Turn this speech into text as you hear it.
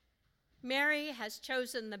Mary has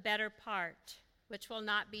chosen the better part, which will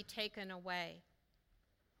not be taken away.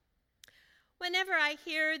 Whenever I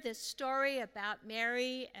hear this story about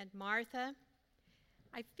Mary and Martha,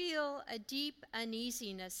 I feel a deep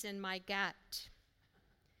uneasiness in my gut,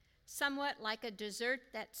 somewhat like a dessert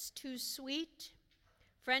that's too sweet,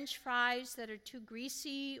 French fries that are too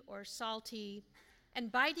greasy or salty,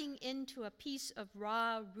 and biting into a piece of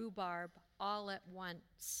raw rhubarb all at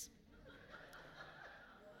once.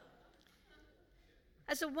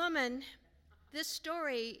 As a woman, this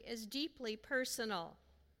story is deeply personal.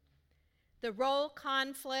 The role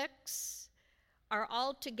conflicts are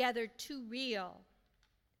altogether too real,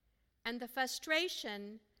 and the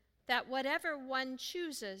frustration that whatever one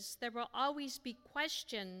chooses, there will always be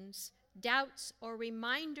questions, doubts, or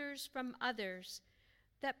reminders from others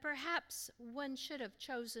that perhaps one should have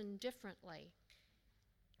chosen differently.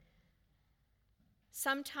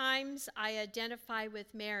 Sometimes I identify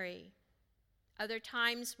with Mary, other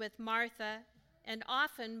times with Martha, and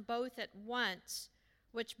often both at once,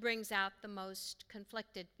 which brings out the most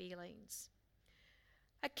conflicted feelings.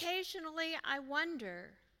 Occasionally, I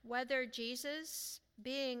wonder whether Jesus,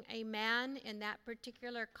 being a man in that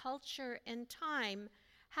particular culture and time,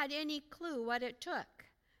 had any clue what it took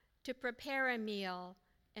to prepare a meal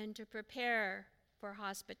and to prepare for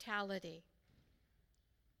hospitality.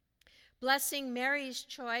 Blessing Mary's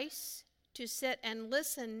choice to sit and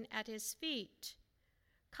listen at his feet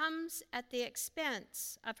comes at the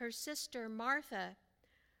expense of her sister Martha,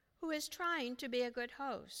 who is trying to be a good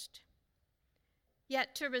host.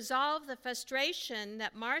 Yet to resolve the frustration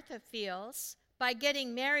that Martha feels by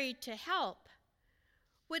getting Mary to help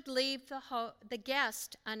would leave the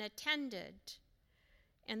guest unattended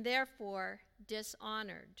and therefore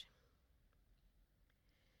dishonored.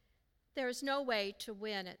 There is no way to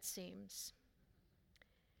win, it seems.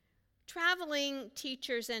 Traveling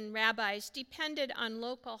teachers and rabbis depended on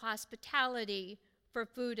local hospitality for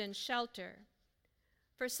food and shelter.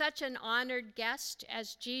 For such an honored guest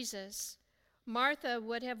as Jesus, Martha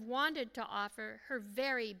would have wanted to offer her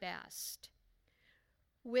very best,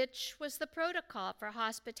 which was the protocol for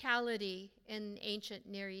hospitality in ancient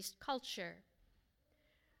Near East culture.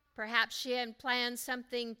 Perhaps she had planned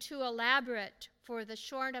something too elaborate for the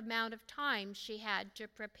short amount of time she had to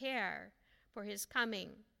prepare for his coming,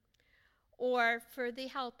 or for the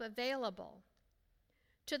help available,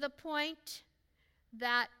 to the point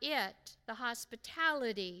that the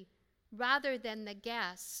hospitality, rather than the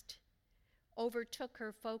guest, overtook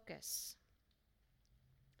her focus.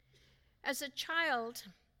 As a child,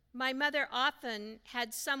 my mother often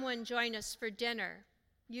had someone join us for dinner,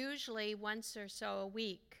 usually once or so a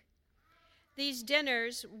week. These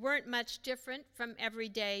dinners weren't much different from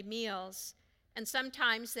everyday meals, and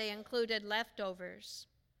sometimes they included leftovers.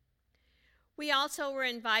 We also were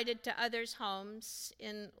invited to others' homes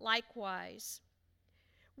in likewise.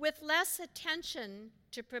 With less attention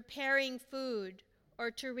to preparing food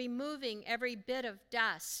or to removing every bit of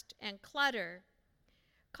dust and clutter,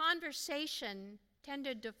 conversation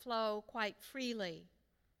tended to flow quite freely.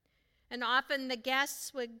 And often the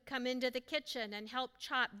guests would come into the kitchen and help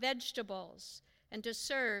chop vegetables and to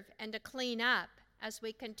serve and to clean up as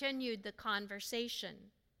we continued the conversation.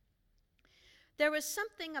 There was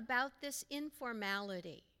something about this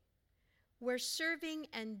informality, where serving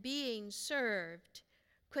and being served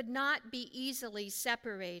could not be easily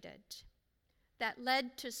separated, that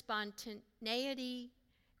led to spontaneity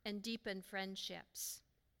and deepened friendships.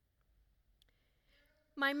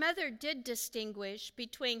 My mother did distinguish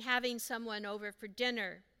between having someone over for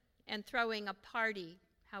dinner and throwing a party,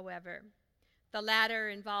 however, the latter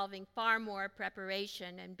involving far more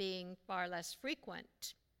preparation and being far less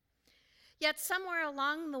frequent. Yet somewhere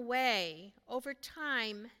along the way, over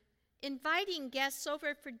time, inviting guests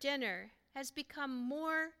over for dinner has become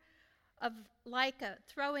more of like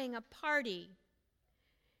throwing a party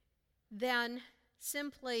than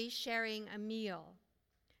simply sharing a meal,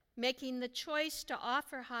 making the choice to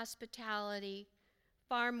offer hospitality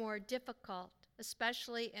far more difficult,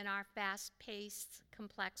 especially in our fast-paced,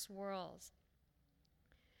 complex worlds.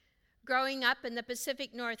 Growing up in the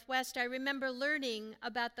Pacific Northwest, I remember learning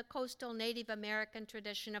about the coastal Native American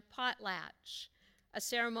tradition of potlatch, a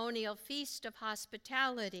ceremonial feast of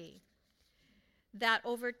hospitality that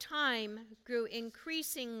over time grew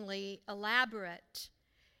increasingly elaborate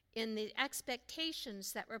in the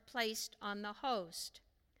expectations that were placed on the host,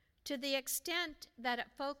 to the extent that it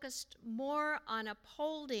focused more on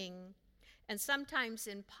upholding and sometimes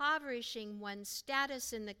impoverishing one's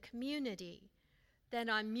status in the community than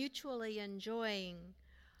on mutually enjoying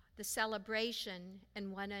the celebration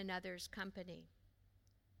in one another's company.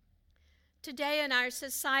 Today in our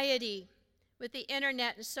society, with the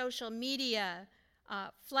internet and social media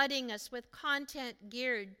flooding us with content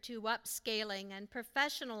geared to upscaling and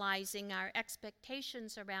professionalizing our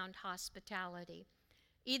expectations around hospitality,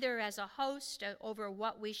 either as a host over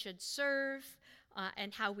what we should serve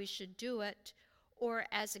and how we should do it, or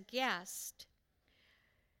as a guest,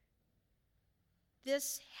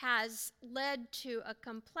 this has led to a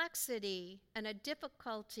complexity and a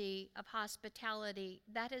difficulty of hospitality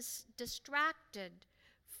that is distracted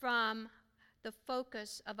from the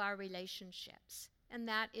focus of our relationships, and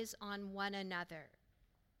that is on one another.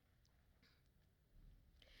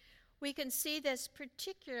 We can see this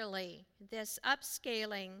particularly, this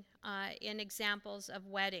upscaling in examples of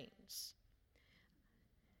weddings.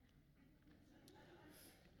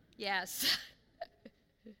 Yes.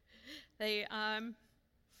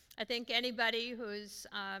 I think anybody who's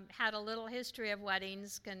had a little history of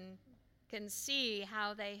weddings can see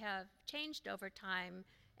how they have changed over time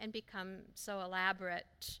and become so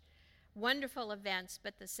elaborate, wonderful events,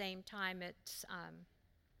 but at the same time it's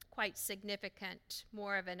quite significant,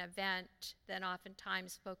 more of an event than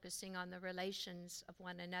oftentimes focusing on the relations of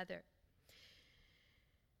one another.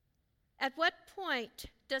 At what point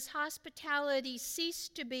does hospitality cease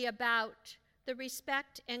to be about the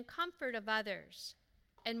respect and comfort of others,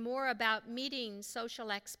 and more about meeting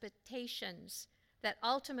social expectations that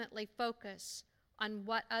ultimately focus on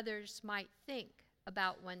what others might think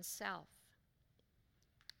about oneself?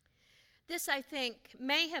 This, I think,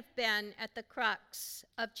 may have been at the crux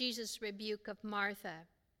of Jesus' rebuke of Martha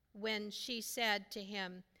when she said to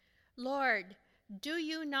him, "Lord, do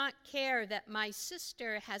you not care that my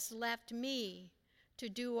sister has left me to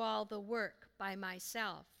do all the work by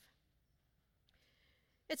myself?"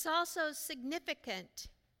 It's also significant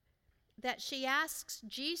that she asks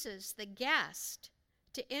Jesus, the guest,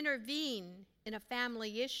 to intervene in a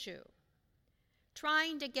family issue,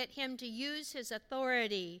 trying to get him to use his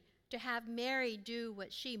authority to have Mary do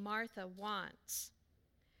what she, Martha, wants.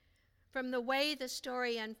 From the way the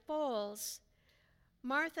story unfolds,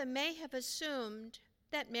 Martha may have assumed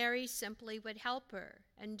that Mary simply would help her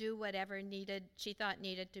and do whatever she thought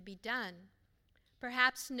needed to be done,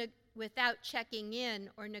 perhaps without checking in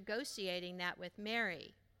or negotiating that with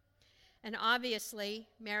Mary. And obviously,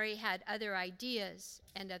 Mary had other ideas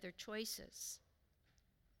and other choices.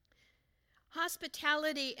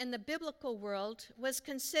 Hospitality in the biblical world was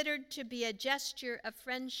considered to be a gesture of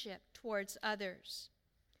friendship towards others.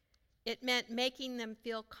 It meant making them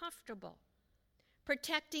feel comfortable,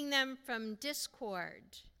 protecting them from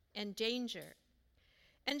discord and danger,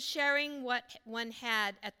 and sharing what one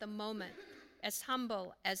had at the moment, as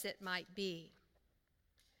humble as it might be.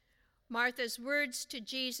 Martha's words to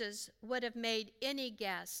Jesus would have made any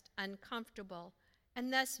guest uncomfortable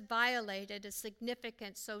and thus violated a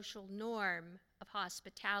significant social norm of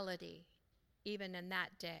hospitality, even in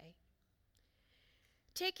that day.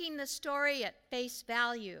 Taking the story at face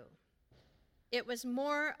value, it was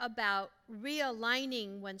more about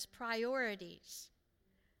realigning one's priorities,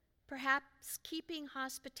 perhaps keeping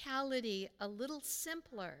hospitality a little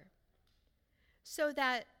simpler, so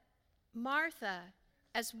that Martha,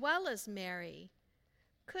 as well as Mary,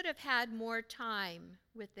 could have had more time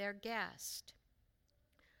with their guest.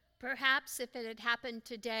 Perhaps if it had happened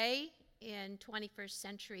today in 21st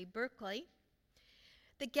century Berkeley,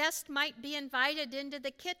 the guest might be invited into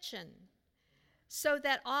the kitchen so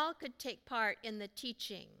that all could take part in the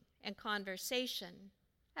teaching and conversation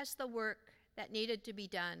as the work that needed to be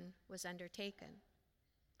done was undertaken.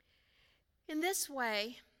 In this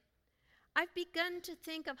way, I've begun to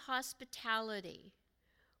think of hospitality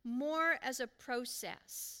more as a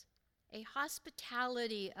process, a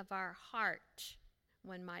hospitality of our heart,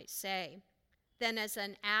 one might say, than as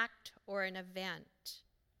an act or an event.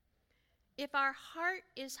 If our heart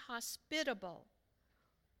is hospitable,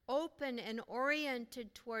 open and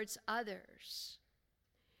oriented towards others,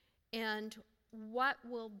 and what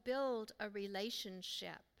will build a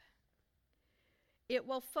relationship, it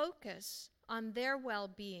will focus on their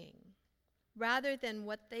well-being rather than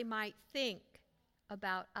what they might think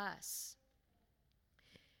about us.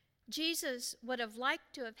 Jesus would have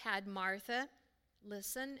liked to have had Martha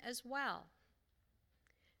listen as well,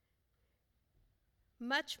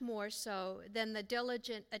 much more so than the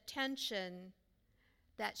diligent attention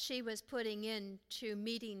that she was putting into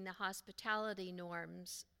meeting the hospitality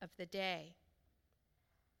norms of the day.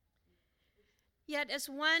 Yet, as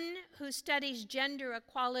one who studies gender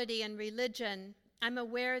equality and religion, I'm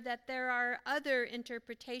aware that there are other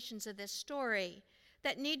interpretations of this story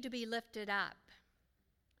that need to be lifted up.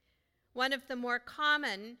 One of the more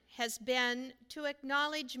common has been to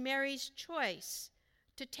acknowledge Mary's choice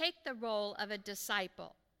to take the role of a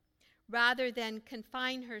disciple rather than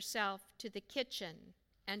confine herself to the kitchen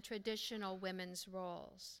and traditional women's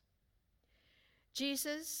roles.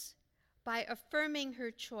 Jesus, by affirming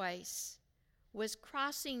her choice, was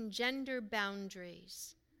crossing gender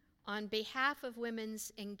boundaries on behalf of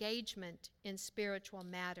women's engagement in spiritual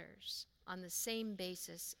matters on the same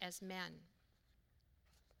basis as men.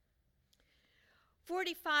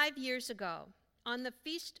 45 years ago, on the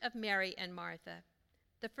Feast of Mary and Martha,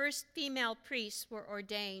 the first female priests were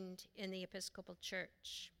ordained in the Episcopal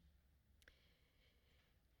Church.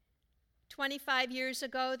 25 years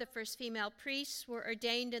ago, the first female priests were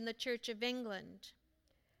ordained in the Church of England.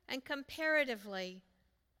 And comparatively,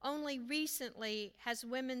 only recently has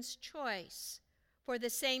women's choice for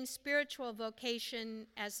the same spiritual vocation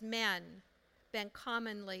as men been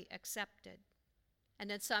commonly accepted.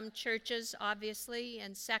 And in some churches, obviously,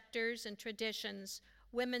 and sectors and traditions,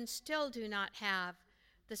 women still do not have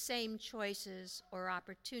the same choices or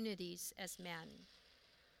opportunities as men.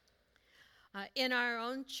 In our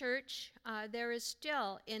own church, there is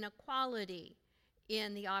still inequality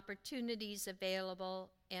in the opportunities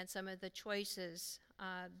available and some of the choices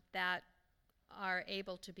that are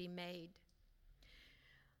able to be made.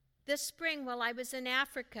 This spring, while I was in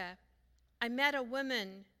Africa, I met a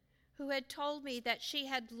woman who had told me that she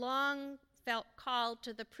had long felt called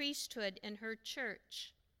to the priesthood in her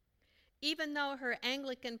church, even though her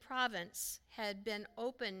Anglican province had been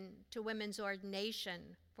open to women's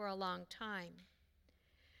ordination for a long time.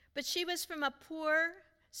 But she was from a poor,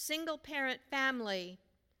 single-parent family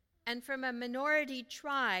and from a minority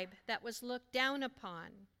tribe that was looked down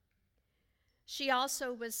upon. She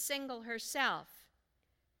also was single herself,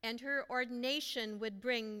 and her ordination would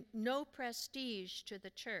bring no prestige to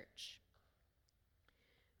the church.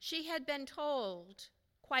 She had been told,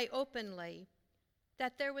 quite openly,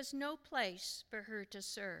 that there was no place for her to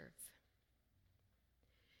serve.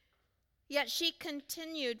 Yet she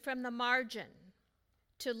continued from the margin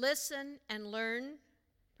to listen and learn,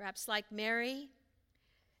 perhaps like Mary,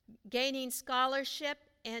 gaining scholarship,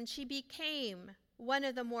 and she became one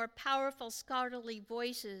of the more powerful scholarly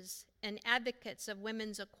voices and advocates of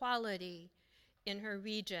women's equality in her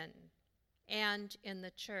region and in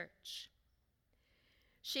the church.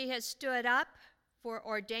 She has stood up for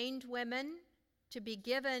ordained women to be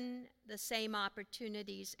given the same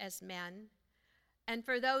opportunities as men, and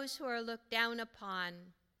for those who are looked down upon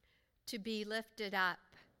to be lifted up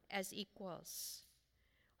as equals.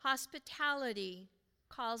 Hospitality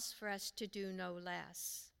calls for us to do no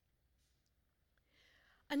less.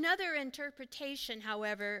 Another interpretation,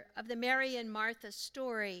 however, of the Mary and Martha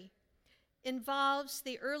story involves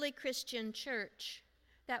the early Christian church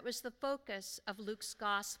that was the focus of Luke's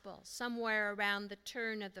gospel, somewhere around the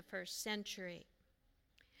turn of the 1st century.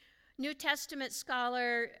 New Testament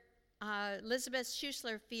scholar Elizabeth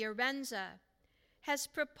Schussler-Fiorenza has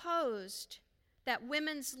proposed that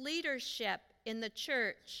women's leadership in the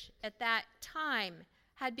church at that time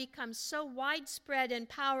had become so widespread and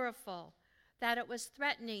powerful that it was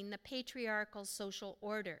threatening the patriarchal social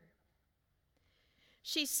order.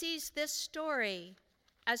 She sees this story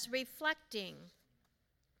as reflecting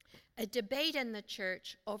a debate in the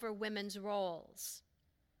church over women's roles,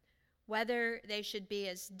 whether they should be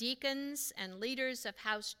as deacons and leaders of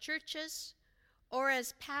house churches or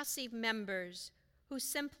as passive members who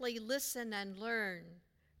simply listen and learn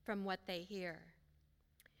from what they hear.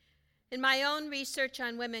 In my own research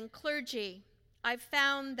on women clergy, I've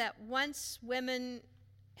found that once women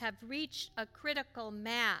have reached a critical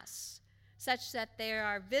mass such that they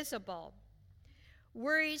are visible,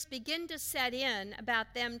 worries begin to set in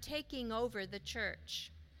about them taking over the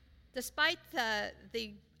church, despite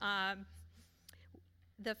the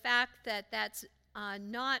fact that that's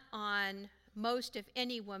not on most of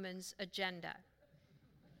any woman's agenda.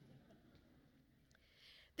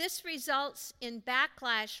 This results in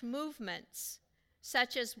backlash movements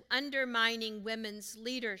such as undermining women's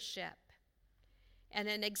leadership. And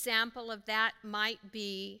an example of that might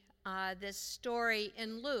be this story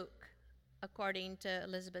in Luke, according to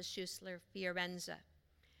Elizabeth Schussler-Fiorenza.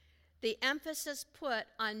 The emphasis put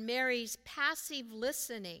on Mary's passive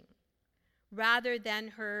listening rather than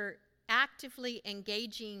her actively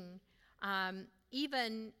engaging,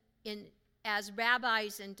 even as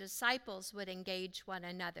rabbis and disciples would engage one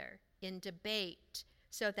another in debate,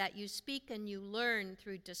 so that you speak and you learn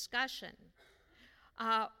through discussion,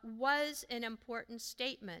 was an important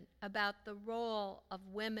statement about the role of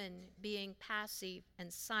women being passive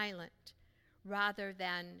and silent rather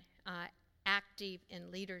than active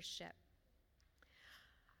in leadership.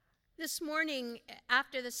 This morning,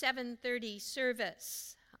 after the 7:30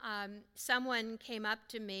 service, someone came up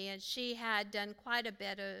to me, and she had done quite a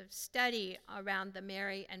bit of study around the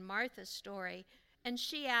Mary and Martha story, and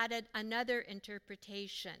she added another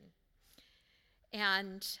interpretation.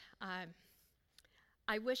 And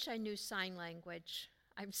I wish I knew sign language.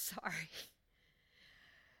 I'm sorry.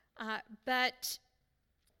 But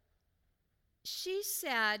she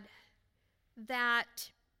said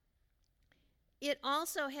that it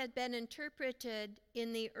also had been interpreted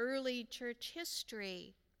in the early church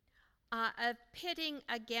history of pitting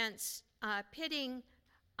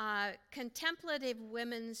contemplative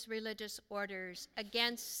women's religious orders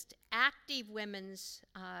against active women's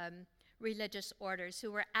religious orders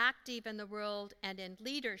who were active in the world and in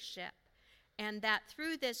leadership, and that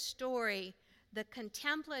through this story, the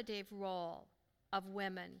contemplative role of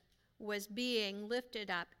women was being lifted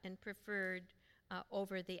up and preferred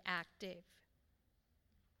over the active.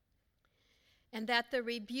 And that the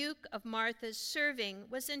rebuke of Martha's serving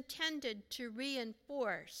was intended to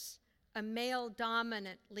reinforce a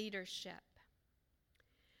male-dominant leadership.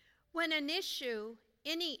 When an issue,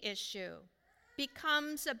 any issue,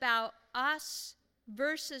 becomes about us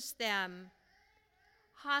versus them,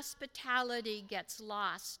 hospitality gets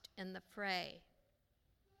lost in the fray.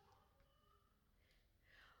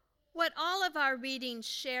 What all of our readings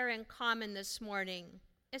share in common this morning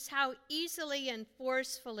is how easily and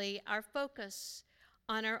forcefully our focus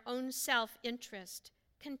on our own self-interest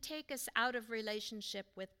can take us out of relationship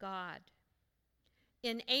with God.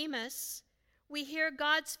 In Amos, we hear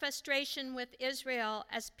God's frustration with Israel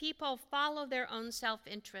as people follow their own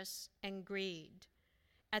self-interests and greed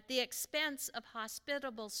at the expense of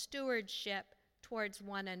hospitable stewardship towards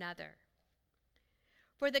one another.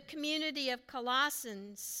 For the community of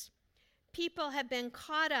Colossians, people have been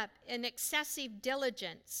caught up in excessive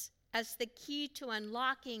diligence as the key to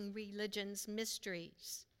unlocking religion's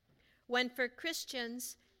mysteries, when for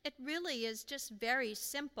Christians, it really is just very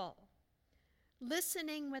simple.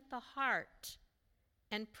 Listening with the heart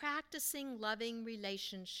and practicing loving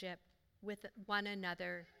relationship with one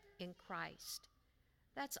another in Christ.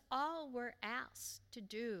 That's all we're asked to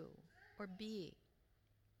do or be.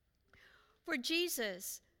 For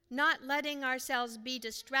Jesus, not letting ourselves be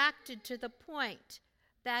distracted to the point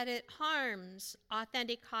that it harms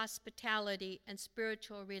authentic hospitality and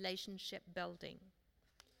spiritual relationship building.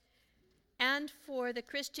 And for the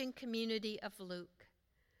Christian community of Luke,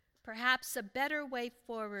 perhaps a better way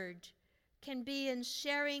forward can be in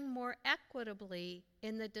sharing more equitably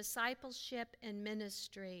in the discipleship and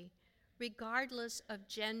ministry, regardless of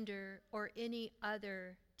gender or any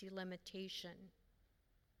other delimitation.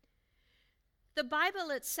 The Bible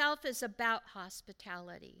itself is about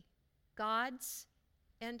hospitality, God's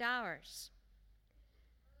and ours.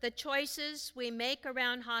 The choices we make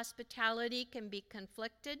around hospitality can be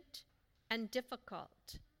conflicted and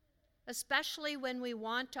difficult, especially when we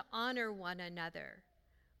want to honor one another.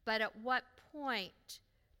 But at what point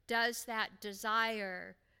does that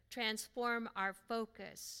desire transform our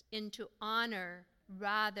focus into honor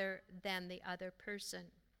rather than the other person?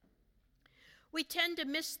 We tend to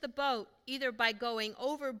miss the boat either by going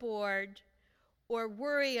overboard or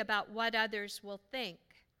worry about what others will think,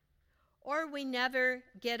 or we never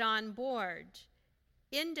get on board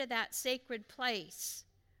into that sacred place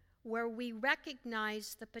where we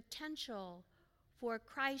recognize the potential for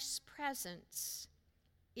Christ's presence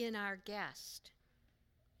in our guest.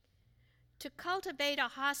 To cultivate a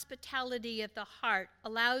hospitality of the heart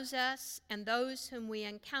allows us and those whom we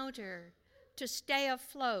encounter to stay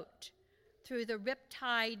afloat through the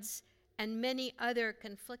riptides and many other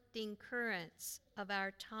conflicting currents of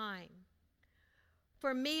our time.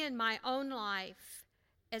 For me in my own life,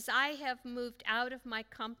 as I have moved out of my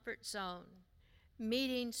comfort zone,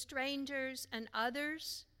 meeting strangers and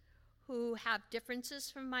others who have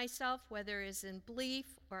differences from myself, whether it is in belief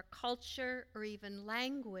or culture or even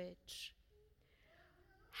language,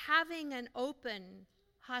 having an open,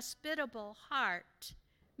 hospitable heart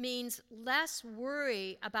means less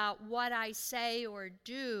worry about what I say or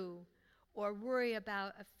do or worry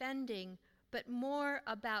about offending, but more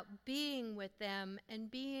about being with them and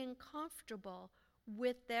being comfortable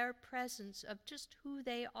with their presence of just who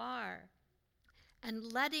they are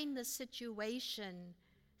and letting the situation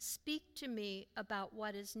speak to me about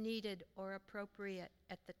what is needed or appropriate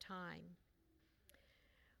at the time.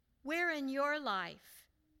 Where in your life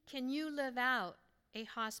can you live out a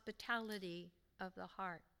hospitality of the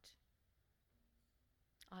heart?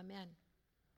 Amen.